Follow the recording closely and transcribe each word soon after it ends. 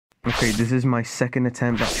Okay, this is my second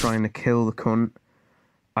attempt at trying to kill the cunt.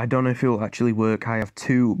 I don't know if it will actually work. I have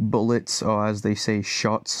 2 bullets, or as they say,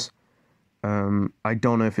 shots. I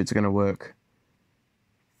don't know if it's gonna work.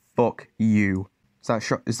 Fuck you. Is that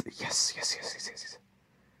shot? Is yes, yes, yes, yes, yes,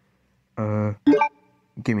 yes.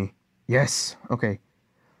 Gimme. Yes. Okay.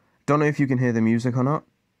 Don't know if you can hear the music or not.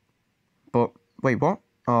 But wait, what?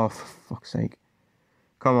 Oh, for fuck's sake!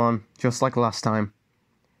 Come on, just like last time.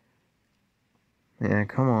 Yeah,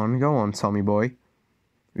 come on, go on, Tommy boy.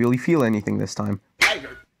 Will you feel anything this time?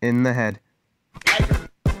 In the head.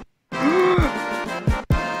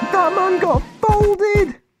 That man got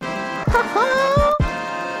folded!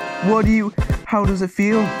 What do you... How does it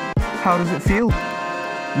feel? How does it feel?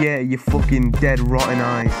 Yeah, you fucking dead rotten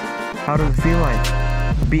eyes. How does it feel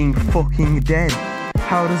like? Being fucking dead.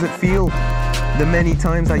 How does it feel? The many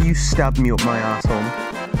times that you stabbed me up my asshole.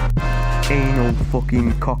 Anal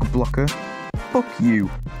fucking cock blocker. Fuck you.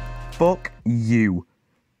 Fuck you.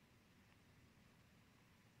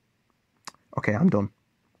 Okay, I'm done.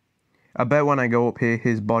 I bet when I go up here,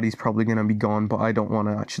 his body's probably gonna be gone, but I don't want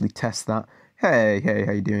to actually test that. Hey,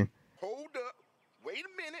 how you doing? Hold up. Wait a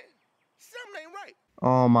minute. Something ain't right.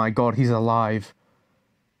 Oh my god, he's alive.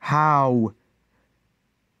 How?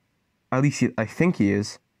 At least I think he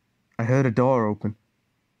is. I heard a door open.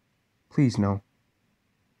 Please no.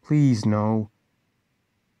 Please no.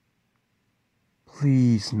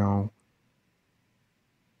 Please no.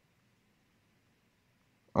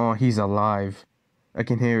 Oh, he's alive. I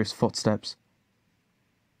can hear his footsteps.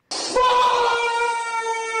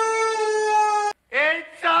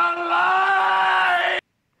 It's alive!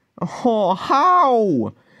 Oh,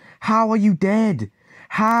 how? How are you dead?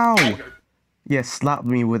 How? Yeah, slapped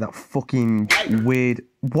me with that fucking weird...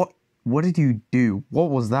 What did you do?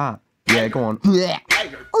 What was that? Yeah, go on.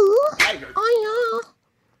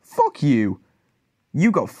 Fuck you.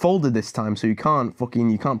 You got folded this time, so you can't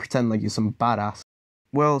pretend like you're some badass.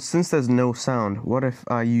 Well, since there's no sound, what if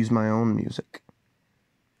I use my own music?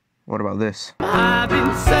 What about this?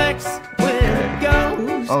 Having sex with a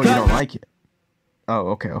ghost. Oh, you don't like it?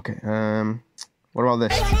 Oh, okay. What about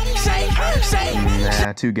this?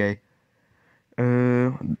 Nah, too gay.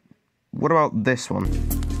 What about this one?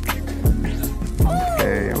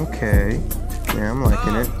 Okay. Yeah, I'm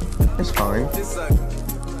liking it. It's fine.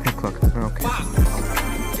 Hey, look. Okay.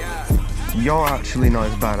 You're actually not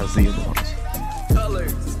as bad as the other ones.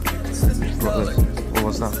 What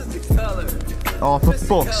was that? Oh, for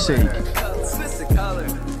fuck's sake.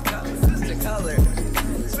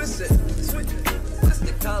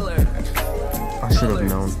 I should have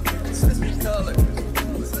known.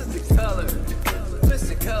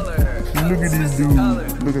 Look at this dude.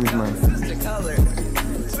 Look at this man.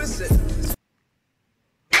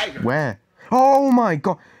 Where? Oh my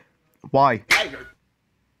god. Why?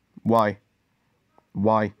 Why?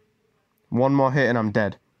 Why? One more hit and I'm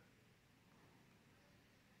dead.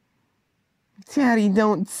 Daddy,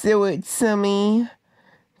 don't do it to me.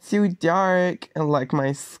 Too dark and like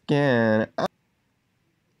my skin.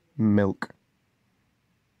 Milk.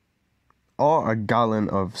 Or a gallon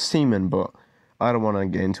of semen, but I don't want to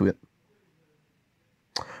get into it.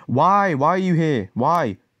 Why? Why are you here?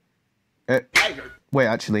 Why? Wait,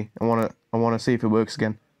 actually, I wanna see if it works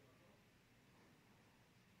again.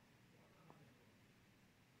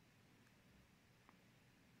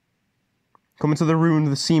 Come into the room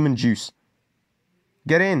with the semen juice.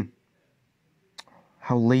 Get in.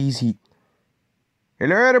 How lazy.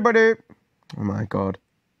 Hello, everybody. Oh my god.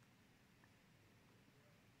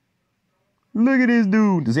 Look at this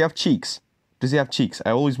dude. Does he have cheeks? Does he have cheeks?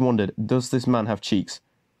 I always wondered, does this man have cheeks?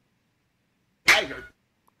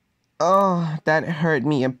 Oh, that hurt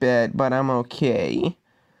me a bit, but I'm okay.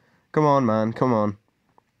 Come on, man. Come on.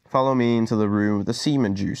 Follow me into the room with the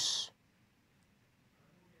semen juice.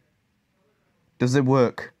 Does it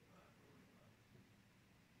work?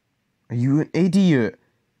 Are you an idiot?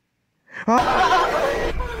 Oh,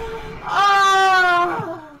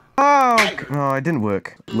 oh, it didn't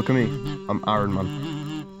work. Look at me. I'm Iron Man.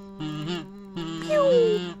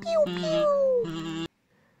 Pew, pew, pew.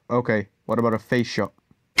 Okay, what about a face shot?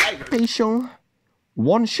 Facial?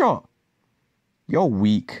 One shot? You're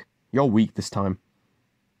weak. You're weak this time.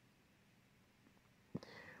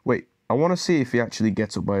 Wait, I want to see if he actually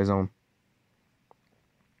gets up by his own.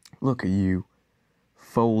 Look at you.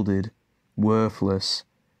 Folded. Worthless.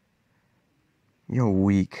 You're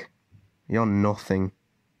weak. You're nothing.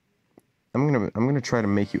 I'm gonna try to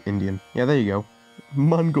make you Indian. Yeah, there you go.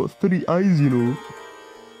 Man got 3 eyes, you know.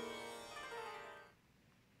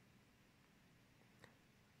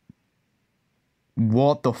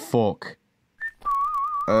 What the fuck?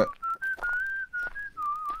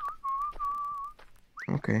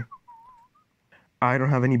 Okay. I don't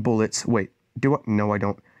have any bullets. Wait, do I? No, I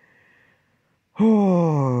don't.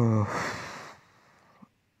 Oh.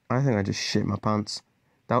 I think I just shit my pants.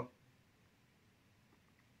 That.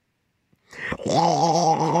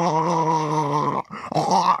 Oh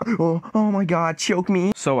my god, choke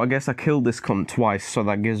me. So I guess I killed this cunt twice, so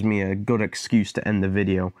that gives me a good excuse to end the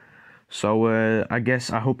video. So I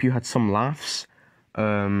guess I hope you had some laughs.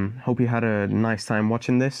 Hope you had a nice time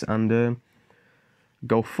watching this, and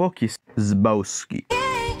go fuck you, Zbowski.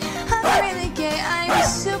 I'm really gay, I'm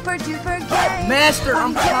super duper gay. Master,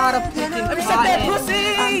 I'm tired of picking I'm cotton.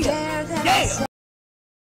 pussy!